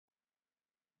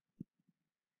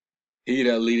He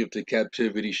that leadeth to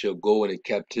captivity shall go into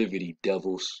captivity,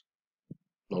 devils.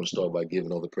 I want to start by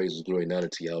giving all the praises, glory, and honor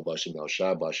to YAHAWASHI,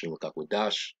 BaHa,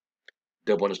 QADASH.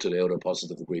 Double honors to the elder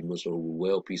apostles of the great Muslim who rule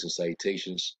well, peace and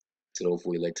salutations to the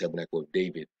hopefully elect tabernacle of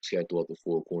David, scattered throughout the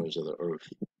four corners of the earth.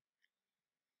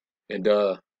 And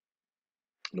I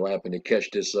happened to catch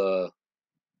this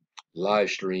live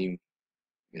stream,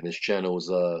 and this channel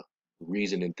is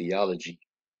Reason and Theology,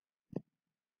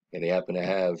 and they happen to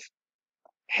have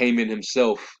Haman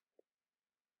himself,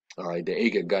 all right, the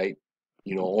Agagite,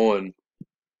 on,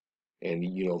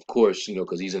 and of course,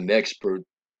 because he's an expert,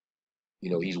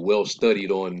 he's well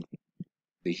studied on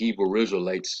the Hebrew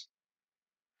Israelites.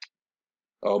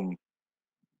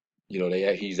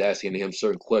 He's asking him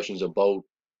certain questions about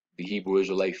the Hebrew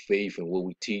Israelite faith and what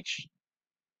we teach,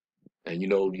 and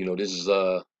this is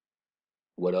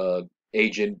what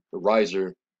Agent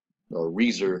Reiser or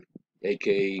Reezer,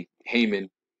 aka Haman,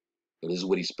 this is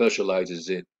what he specializes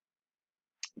in.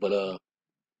 But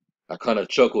I kind of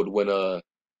chuckled when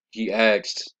he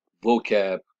asked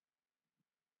Vocab,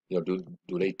 do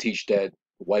they teach that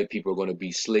white people are going to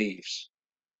be slaves?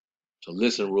 So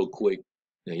listen real quick.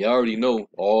 Now you already know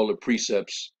all the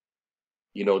precepts,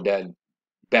 that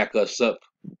back us up,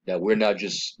 that we're not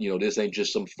just, this ain't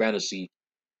just some fantasy.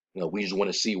 We just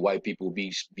want to see white people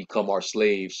become our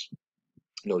slaves,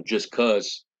 just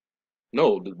cause.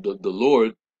 No, the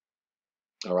Lord,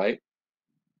 all right,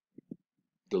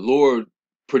 the Lord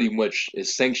pretty much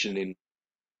is sanctioning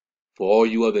for all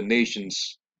you other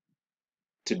nations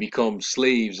to become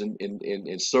slaves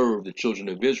and serve the children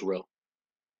of Israel.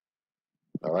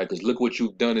 All right, because look what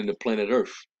you've done in the planet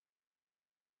Earth.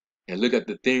 And look at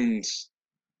the things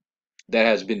that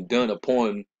has been done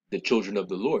upon the children of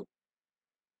the Lord.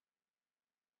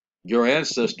 Your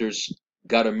ancestors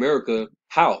got America.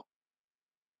 How?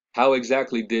 How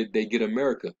exactly did they get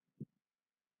America?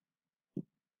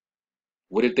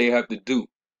 What did they have to do?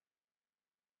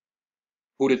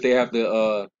 Who did they have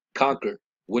to conquer?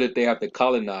 What did they have to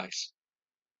colonize?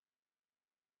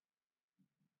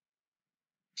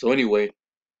 So anyway,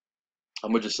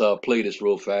 I'm gonna just play this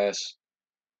real fast,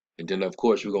 and then of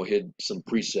course we're gonna hit some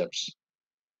precepts.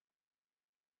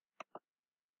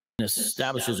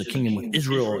 Establishes a kingdom with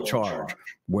Israel in charge,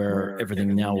 where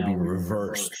everything now will be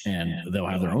reversed, and they'll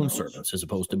have their own servants as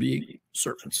opposed to being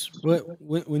servants.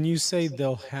 When you say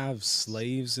they'll have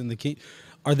slaves in the king,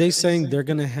 are they saying they're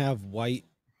going to have white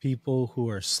people who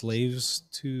are slaves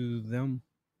to them?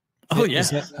 Oh yeah.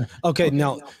 Okay.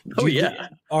 Now. Oh yeah.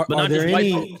 Are there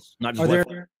any? Not just white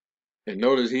folks. And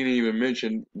notice he didn't even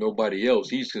mention nobody else.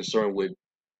 He's concerned with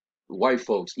white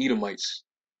folks, Edomites.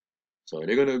 So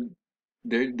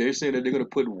they're saying that they're gonna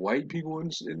put white people in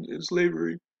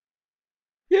slavery.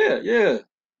 Yeah.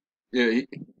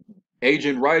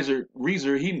 Agent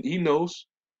Reezer, he knows.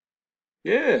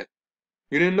 Yeah,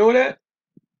 you didn't know that?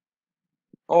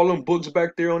 All them books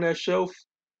back there on that shelf.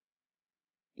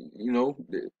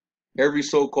 Every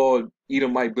so-called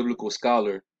Edomite biblical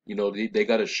scholar, they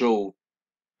got to show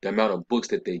the amount of books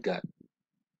that they got,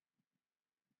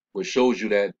 which shows you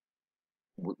that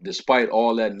despite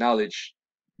all that knowledge,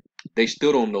 they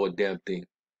still don't know a damn thing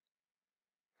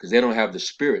because they don't have the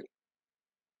spirit.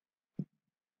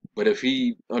 But if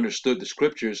he understood the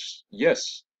scriptures,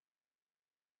 yes,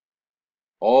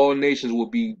 all nations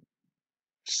will be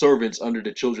servants under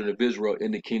the children of Israel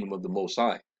in the kingdom of the Most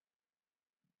High.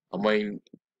 I mean,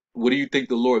 what do you think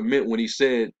the Lord meant when he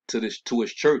said to his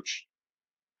church,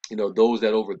 those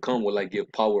that overcome will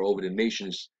give power over the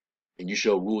nations, and you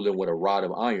shall rule them with a rod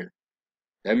of iron?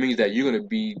 That means that you're going to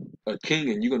be a king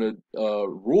and you're going to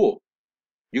rule.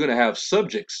 You're going to have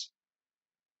subjects.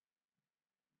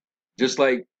 Just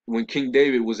like when King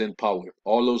David was in power,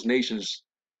 all those nations,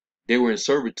 they were in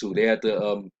servitude. They had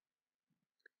to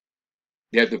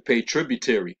pay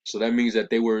tributary. So that means that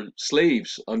they were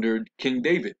slaves under King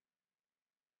David.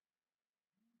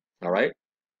 All right.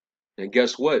 And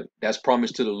guess what? That's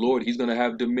promised to the Lord. He's going to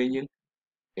have dominion,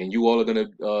 and you all are going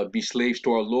to be slaves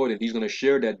to our Lord, and he's going to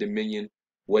share that dominion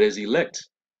with his elect.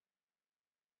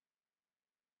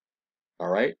 All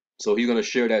right. So he's going to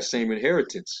share that same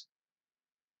inheritance.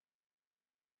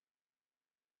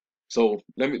 So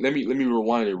let me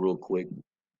rewind it real quick,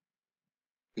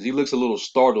 because he looks a little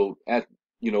startled at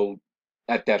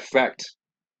that fact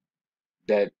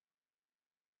that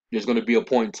there's going to be a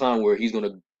point in time where he's going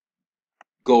to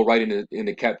go right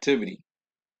into captivity.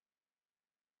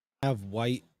 Have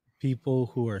white people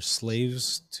who are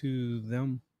slaves to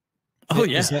them? Oh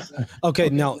yeah. Okay.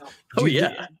 Now. Oh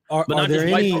yeah. Are there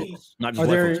any? Not just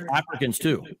white folks, Africans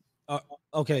too.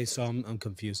 Okay, so I'm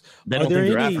confused. They don't think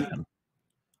they're African.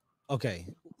 Okay,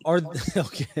 Are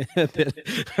okay?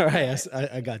 All right,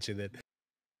 I got you then.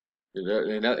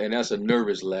 And that's a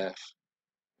nervous laugh.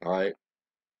 All right.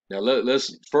 Now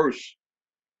let's first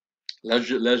let's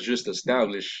just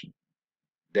establish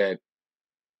that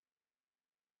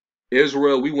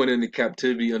Israel, we went into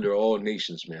captivity under all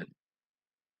nations, man.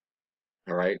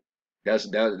 All right. That's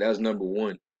number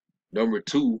one. Number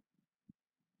two,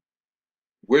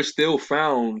 we're still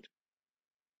found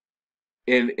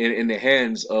in the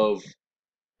hands of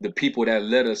the people that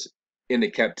led us into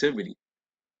captivity.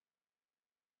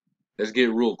 Let's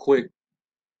get real quick.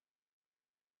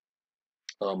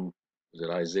 Is it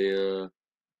Isaiah? I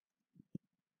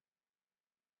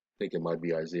think it might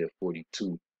be Isaiah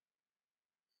 42.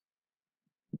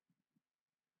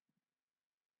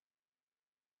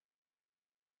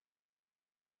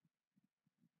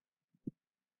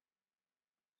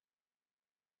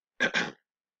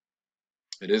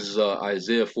 This is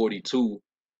Isaiah 42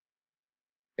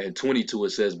 and 22.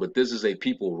 It says, "But this is a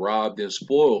people robbed and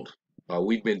spoiled.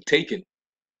 We've been taken.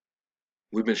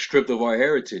 We've been stripped of our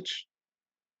heritage.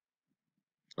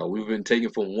 We've been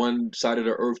taken from one side of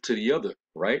the earth to the other,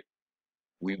 right?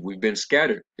 We've been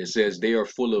scattered." It says they are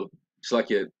full of, it's like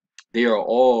they are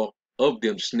all of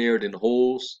them snared in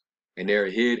holes, and they're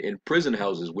hid in prison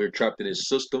houses. We're trapped in this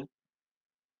system.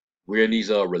 We're in these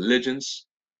religions,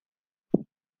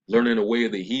 learning the way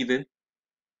of the heathen.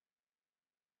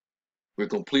 We're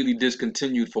completely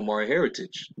discontinued from our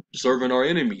heritage, serving our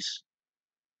enemies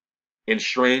in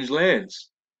strange lands,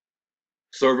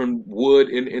 serving wood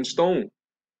and stone.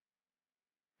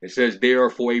 It says they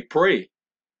are for a prey,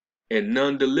 and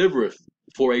none delivereth,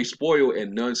 for a spoil,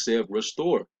 and none saith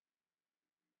restore.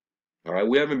 All right,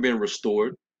 we haven't been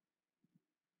restored.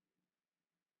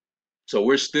 So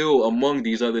we're still among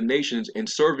these other nations and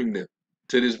serving them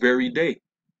to this very day.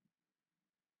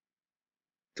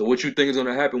 So what you think is going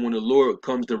to happen when the Lord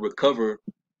comes to recover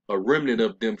a remnant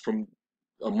of them from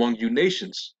among you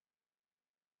nations?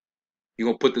 He's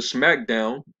going to put the smack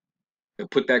down and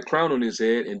put that crown on his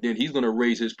head, and then he's going to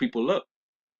raise his people up.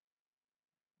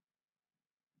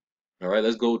 All right,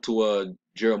 let's go to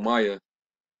Jeremiah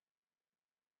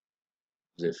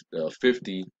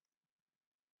 50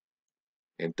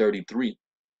 and 33.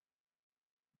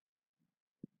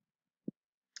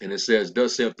 And it says,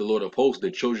 "Thus saith the Lord of hosts,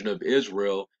 the children of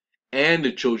Israel and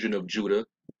the children of Judah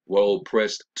were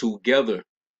oppressed together."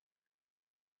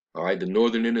 All right, the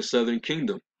northern and the southern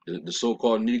kingdom, the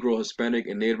so-called Negro, Hispanic,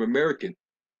 and Native American.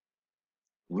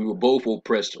 We were both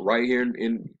oppressed right here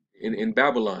in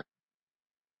Babylon,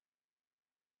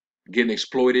 getting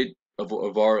exploited of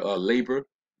our labor.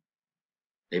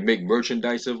 They make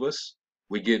merchandise of us.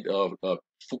 We get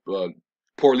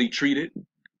poorly treated.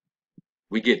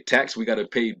 We get taxed. We got to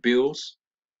pay bills.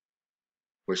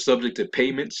 We're subject to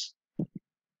payments.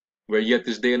 We're yet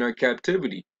this day in our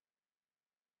captivity.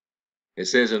 It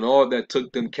says, "And all that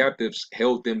took them captives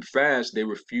held them fast. They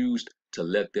refused to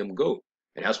let them go."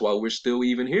 And that's why we're still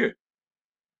even here.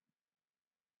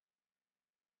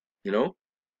 You know?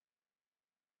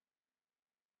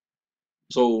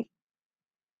 So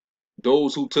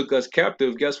those who took us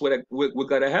captive, guess what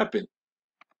got to happen?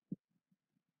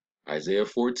 Isaiah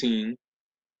 14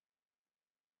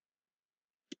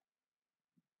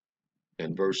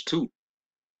 and verse 2.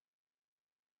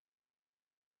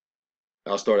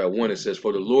 I'll start at 1. It says,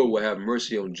 "For the Lord will have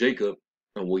mercy on Jacob,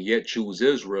 and will yet choose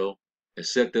Israel, and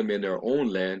set them in their own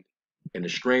land, and the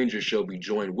strangers shall be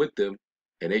joined with them,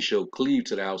 and they shall cleave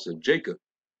to the house of Jacob.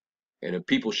 And the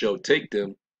people shall take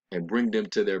them, and bring them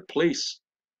to their place,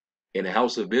 and the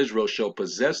house of Israel shall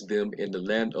possess them in the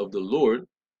land of the Lord,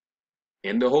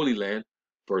 in the Holy Land,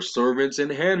 for servants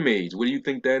and handmaids." What do you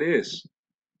think that is?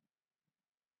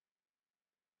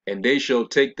 "And they shall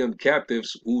take them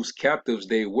captives, whose captives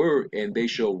they were, and they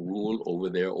shall rule over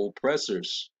their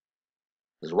oppressors."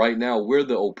 Because right now we're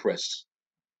the oppressed,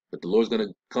 but the Lord's going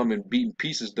to come and beat in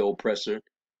pieces the oppressor,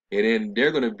 and then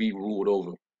they're going to be ruled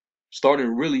over.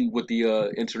 Starting really with the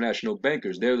international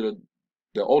bankers. They're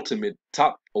the ultimate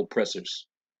top oppressors,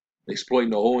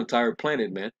 exploiting the whole entire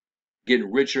planet, man,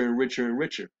 getting richer and richer and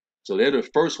richer. So they're the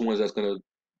first ones that's going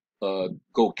to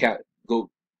go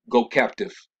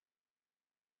captive.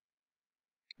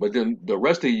 But then the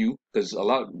rest of you, because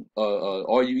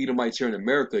all you Edomites here in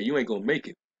America, you ain't gonna make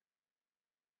it.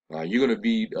 You're gonna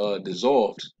be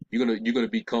dissolved. You're gonna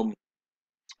become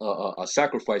a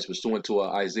sacrifice pursuant to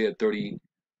Isaiah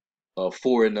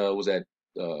 34 and was that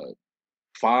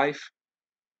 5?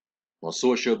 "My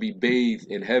sword shall be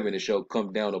bathed in heaven; it shall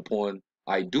come down upon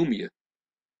Idumea."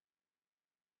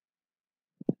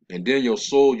 And then your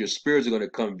soul, your spirits are gonna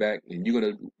come back, and you're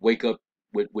gonna wake up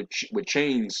with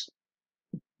chains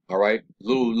All right,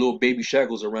 little baby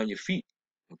shackles around your feet.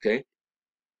 Okay.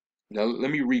 Now let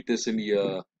me read this in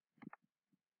the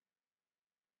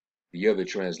other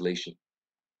translation.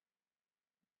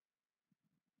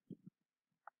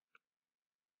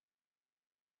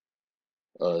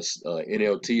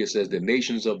 NLT, it says, the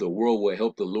nations of the world will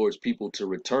help the Lord's people to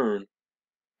return,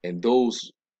 and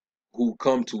those who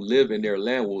come to live in their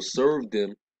land will serve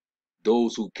them.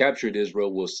 Those who captured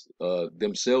Israel will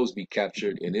themselves be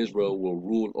captured, and Israel will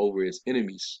rule over its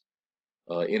enemies.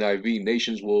 NIV,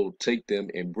 nations will take them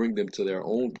and bring them to their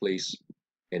own place,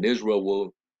 and Israel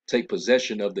will take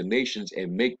possession of the nations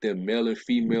and make them male and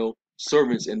female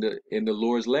servants in the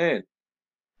Lord's land.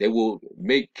 They will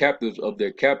make captives of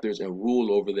their captors and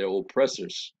rule over their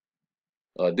oppressors.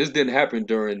 This didn't happen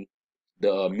during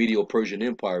the Medo-Persian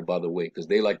Empire, by the way, because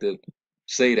they like to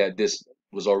say that this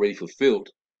was already fulfilled.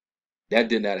 That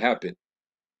did not happen,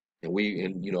 and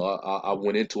I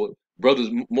went into it.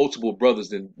 Multiple brothers,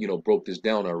 then broke this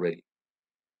down already.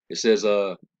 It says,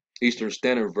 Eastern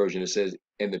Standard Version. It says,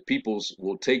 and the peoples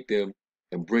will take them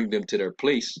and bring them to their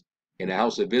place, and the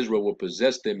house of Israel will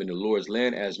possess them in the Lord's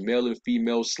land as male and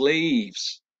female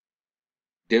slaves.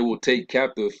 They will take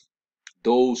captive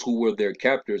those who were their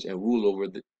captors and rule over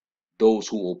those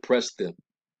who oppressed them.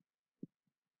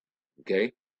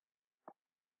 Okay,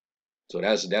 so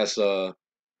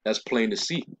that's plain to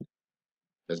see.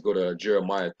 Let's go to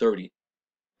Jeremiah 30.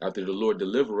 After the Lord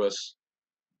deliver us,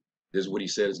 this is what he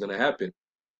said is going to happen.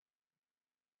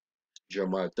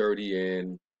 Jeremiah 30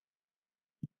 and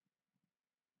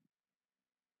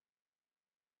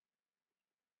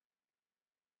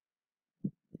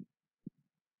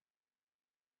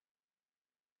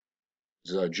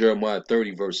Jeremiah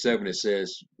 30 verse 7. It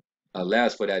says,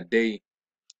 alas, for that day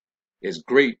is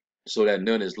great, so that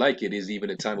none is like it, is even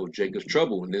a time of Jacob's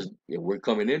trouble. And we're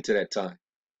coming into that time.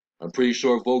 I'm pretty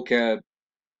sure Vocab,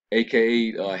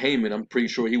 aka Haman, I'm pretty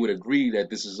sure he would agree that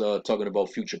this is talking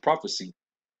about future prophecy,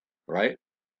 right?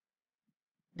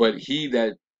 But he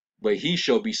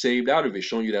shall be saved out of it,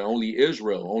 showing you that only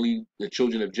Israel, only the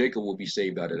children of Jacob will be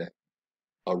saved out of that.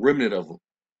 A remnant of them.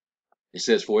 It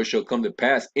says, for it shall come to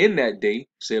pass in that day,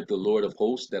 saith the Lord of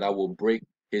hosts, that I will break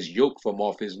his yoke from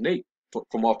off his neck,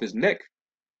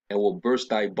 and will burst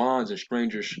thy bonds, and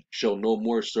strangers shall no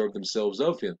more serve themselves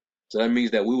of him. So that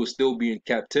means that we will still be in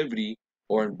captivity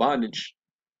or in bondage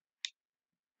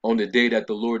on the day that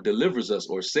the Lord delivers us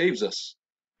or saves us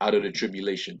out of the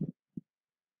tribulation.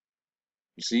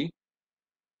 You see?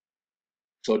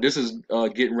 So this is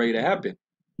getting ready to happen.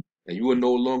 And you will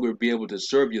no longer be able to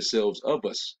serve yourselves of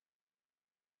us.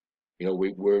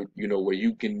 Where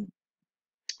you can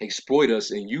exploit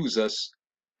us and use us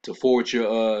to forward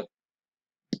your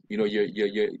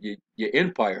your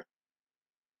empire.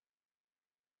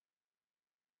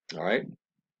 All right.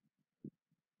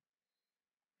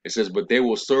 It says, but they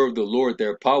will serve the Lord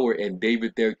their power and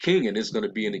David their king, and it's going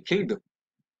to be in the kingdom,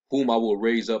 whom I will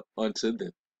raise up unto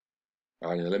them.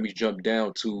 All right, now let me jump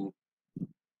down to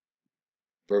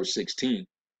verse 16.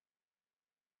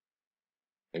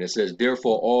 And it says,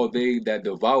 therefore all they that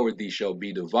devour thee shall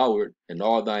be devoured, and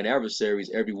all thine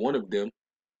adversaries, every one of them,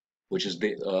 which is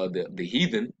the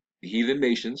heathen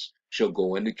nations, shall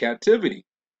go into captivity.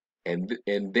 And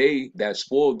they that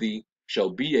spoil thee shall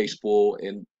be a spoil,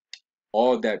 and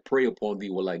all that prey upon thee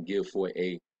will I give for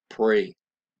a prey.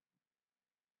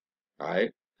 All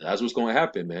right, that's what's going to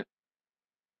happen, man.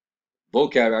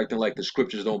 Vocab acting like the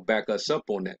scriptures don't back us up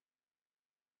on that,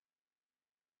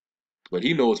 but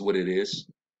he knows what it is.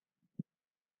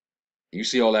 You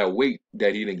see all that weight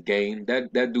that he done gained.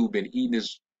 That dude been eating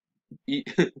he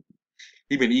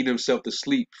been eating himself to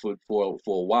sleep for a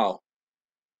while.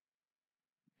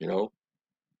 You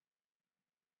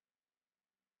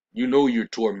know you're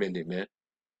tormented, man.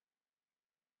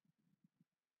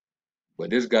 But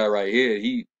this guy right here,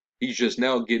 he's just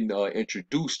now getting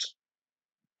introduced,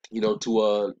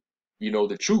 to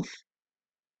the truth,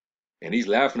 and he's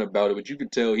laughing about it. But you can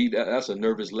tell that's a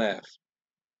nervous laugh.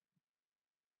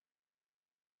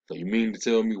 So you mean to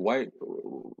tell me white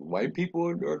people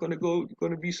are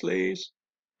gonna be slaves?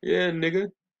 Yeah,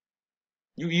 nigga.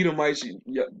 You Edomites,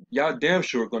 y'all damn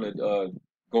sure gonna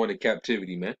go into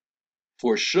captivity, man,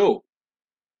 for sure.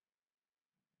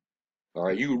 All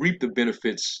right, you reap the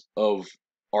benefits of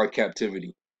our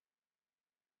captivity.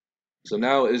 So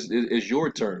now is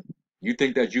your turn. You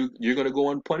think that you're gonna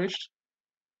go unpunished?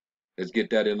 Let's get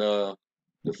that in the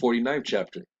 49th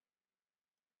chapter.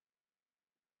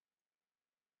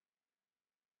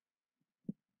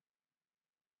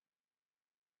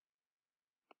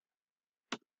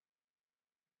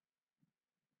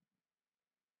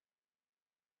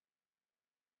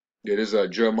 It is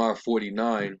Jeremiah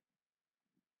 49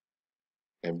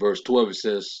 and verse 12. It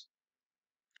says,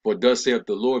 "For thus saith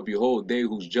the Lord, behold, they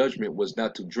whose judgment was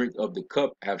not to drink of the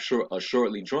cup have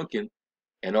assuredly drunken,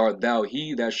 and art thou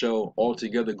he that shall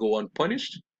altogether go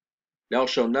unpunished? Thou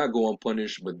shalt not go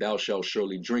unpunished, but thou shalt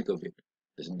surely drink of it."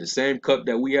 The same cup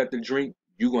that we have to drink,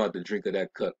 you're going to have to drink of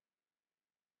that cup.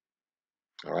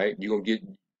 All right? You're going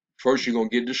to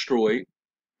get destroyed,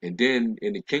 and then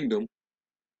in the kingdom,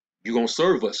 you're going to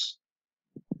serve us,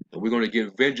 and we're going to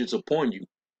get vengeance upon you.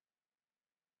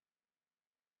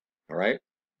 All right?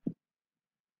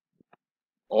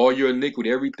 All your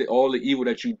iniquity, everything, all the evil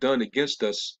that you've done against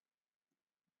us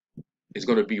is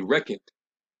going to be reckoned.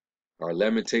 Our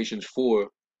Lamentations 4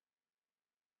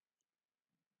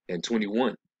 and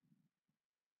 21.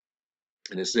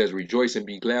 And it says, "Rejoice and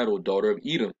be glad, O daughter of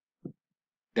Edom,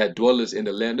 that dwellest in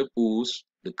the land of Uz.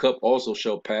 The cup also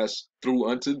shall pass through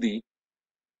unto thee.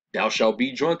 Thou shalt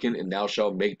be drunken, and thou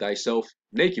shalt make thyself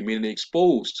naked," meaning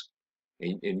exposed.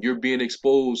 And you're being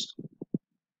exposed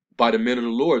by the men of the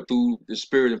Lord through the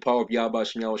spirit and power of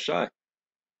YAHAWASHI.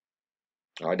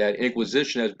 All right, that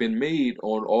inquisition has been made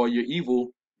on all your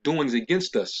evil doings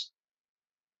against us.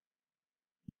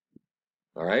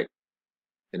 All right,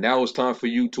 and now it's time for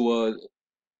you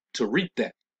to reap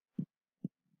that.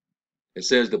 It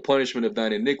says, "The punishment of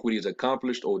thine iniquity is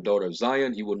accomplished, O daughter of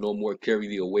Zion. He will no more carry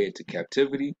thee away into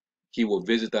captivity. He will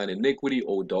visit thine iniquity,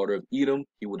 O daughter of Edom.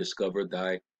 He will discover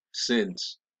thy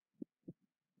sins."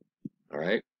 All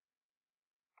right.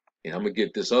 And I'm going to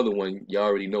get this other one. You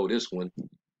already know this one.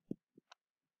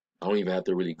 I don't even have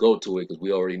to really go to it because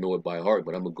we already know it by heart,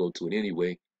 but I'm going to go to it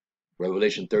anyway.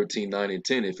 Revelation 13, 9 and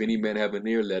 10. "If any man have an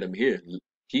ear, let him hear.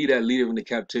 He that leadeth into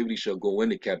captivity shall go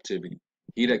into captivity.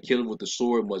 He that killeth with the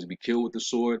sword must be killed with the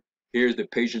sword. Here's the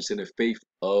patience and the faith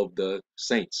of the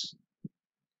saints."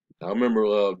 Now, I remember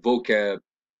Vocab,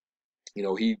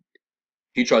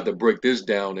 he tried to break this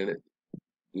down, and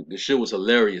the shit was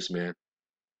hilarious, man.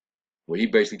 Where he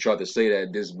basically tried to say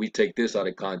that we take this out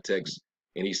of context,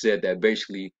 and he said that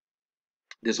basically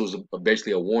this was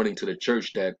basically a warning to the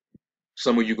church that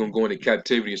some of you gonna go into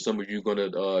captivity and some of you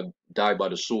gonna die by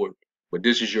the sword. But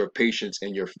this is your patience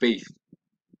and your faith,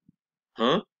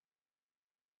 huh?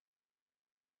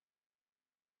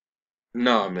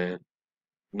 Nah, man,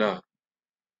 nah,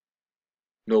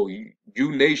 no.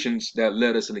 You nations that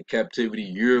led us into captivity,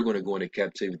 you're gonna go into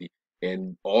captivity,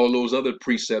 and all those other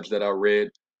precepts that I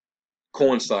read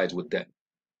coincides with that.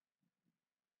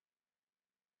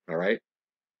 All right,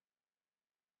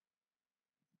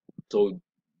 so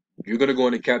you're gonna go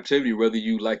into captivity whether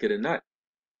you like it or not.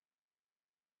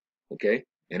 Okay,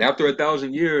 and after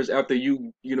 1,000 years, after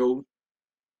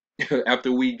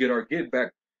after we get our get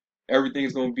back,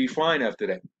 everything's gonna be fine after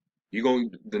that.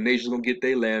 The nation's gonna get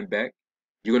their land back.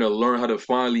 You're gonna learn how to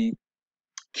finally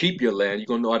keep your land. You're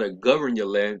gonna know how to govern your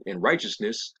land in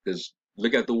righteousness. Because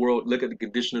look at the world, look at the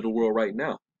condition of the world right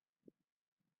now.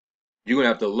 You're gonna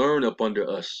have to learn up under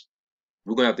us.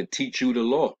 We're gonna have to teach you the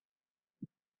law.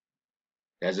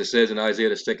 As it says in Isaiah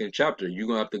the 2nd chapter, you're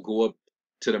gonna have to go up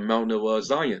to the mountain of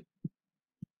Zion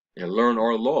and learn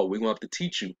our law. We're gonna have to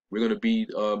teach you. We're gonna be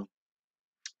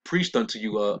priest unto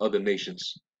you, other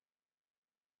nations.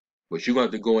 But you're gonna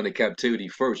have to go into captivity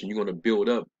first, and you're gonna build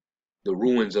up the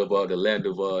ruins of the land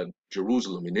of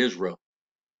Jerusalem in Israel.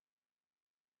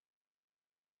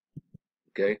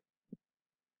 Okay,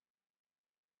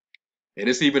 and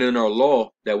it's even in our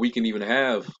law that we can even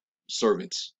have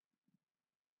servants.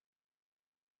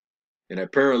 And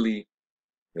apparently,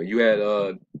 you had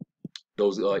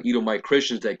those Edomite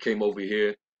Christians that came over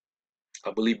here.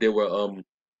 I believe they were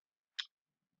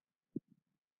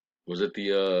was it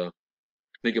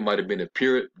I think it might have been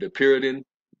the Puritan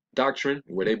doctrine,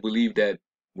 where they believed that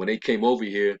when they came over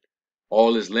here,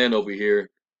 all this land over here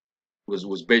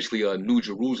was basically a New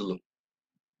Jerusalem.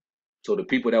 So the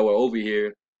people that were over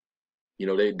here,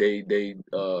 they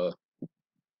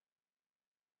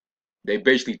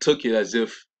basically took it as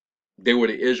if they were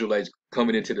the Israelites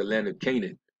coming into the land of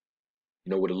Canaan.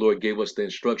 Where the Lord gave us the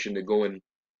instruction to go and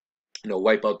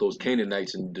wipe out those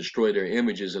Canaanites and destroy their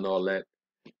images and all that,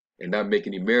 and not make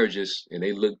any marriages. And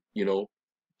they look,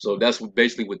 so that's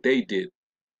basically what they did.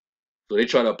 So they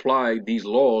try to apply these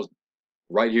laws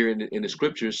right here in the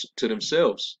scriptures to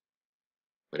themselves,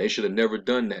 but they should have never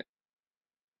done that.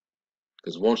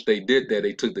 Because once they did that,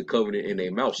 they took the covenant in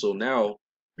their mouth. So now,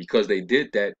 because they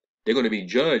did that, they're going to be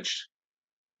judged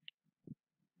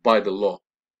by the law,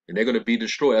 and they're going to be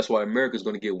destroyed. That's why America is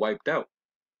going to get wiped out.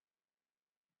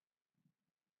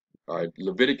 All right,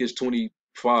 Leviticus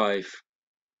 25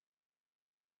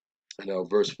 and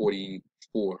verse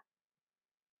 44.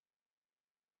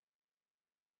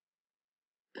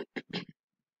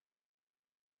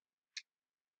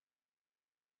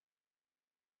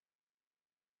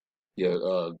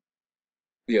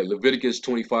 Yeah, Leviticus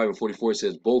 25:44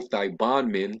 says, both thy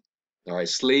bondmen, all right,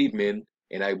 slave men,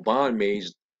 and thy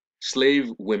bondmaids,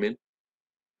 slave women,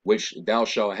 which thou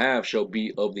shalt have, shall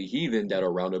be of the heathen that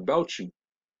are round about you.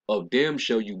 Of them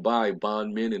shall you buy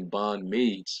bondmen and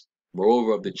bondmaids.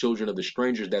 Moreover, of the children of the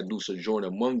strangers that do sojourn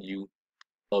among you,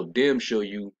 of them shall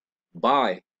you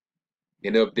buy,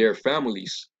 and of their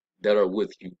families that are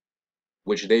with you,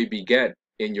 which they begat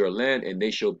in your land, and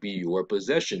they shall be your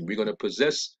possession. We're going to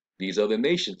possess these other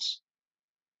nations.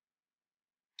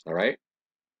 All right.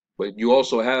 But you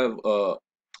also have a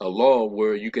law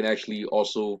where you can actually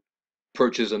also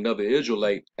purchase another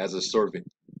Israelite as a servant.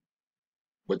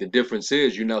 But the difference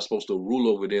is you're not supposed to rule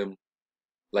over them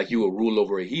like you would rule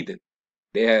over a heathen.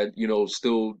 They had,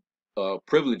 still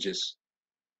privileges.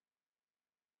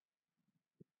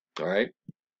 All right.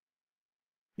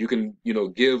 You can,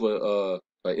 give a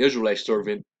Israelite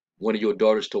servant one of your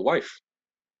daughters to wife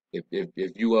if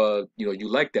you you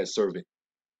like that servant.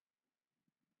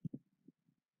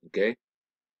 Okay.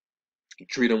 You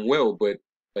treat them well, but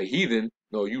a heathen,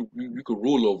 no, you could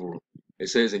rule over them. It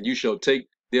says, and you shall take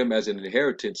them as an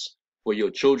inheritance for your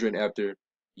children after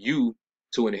you,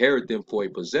 to inherit them for a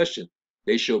possession.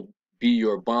 They shall be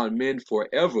your bondmen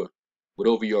forever. But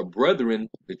over your brethren,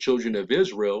 the children of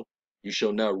Israel, you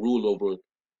shall not rule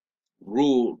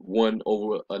one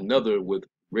over another with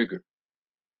rigor.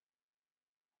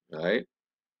 All right.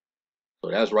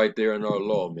 So that's right there in our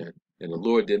law, man. And the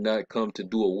Lord did not come to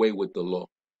do away with the law.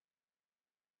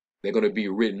 They're going to be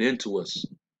written into us.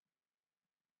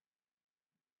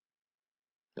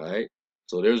 All right.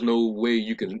 So there's no way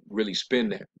you can really spin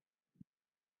that.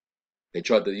 They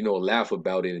tried to, laugh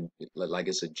about it and like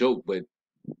it's a joke, but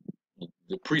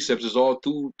the precepts is all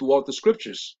throughout the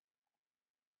scriptures.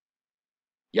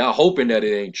 Y'all hoping that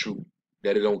it ain't true,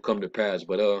 that it don't come to pass.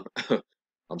 But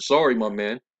I'm sorry, my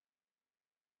man.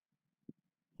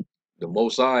 The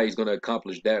Most High is gonna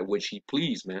accomplish that which He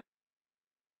pleased, man.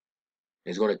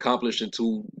 He's gonna accomplish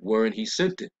into wherein He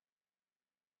sent it.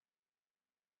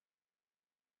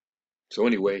 So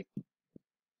anyway,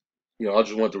 I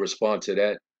just want to respond to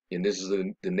that. And this is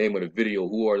the name of the video.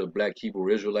 Who are the Black Hebrew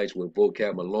Israelites with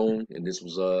Vocab Malone? And this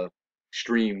was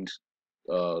streamed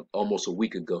almost a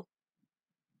week ago.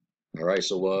 All right,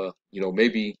 so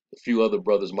maybe a few other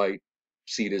brothers might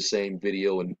see this same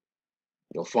video and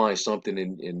find something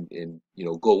and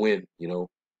go in.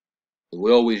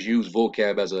 We always use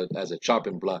vocab as a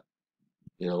chopping block.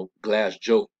 Glass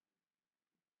joke.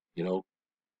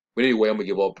 But anyway, I'm gonna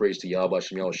give all praise to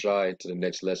YAHAWASHI, to the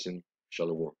next lesson.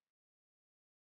 Shalom.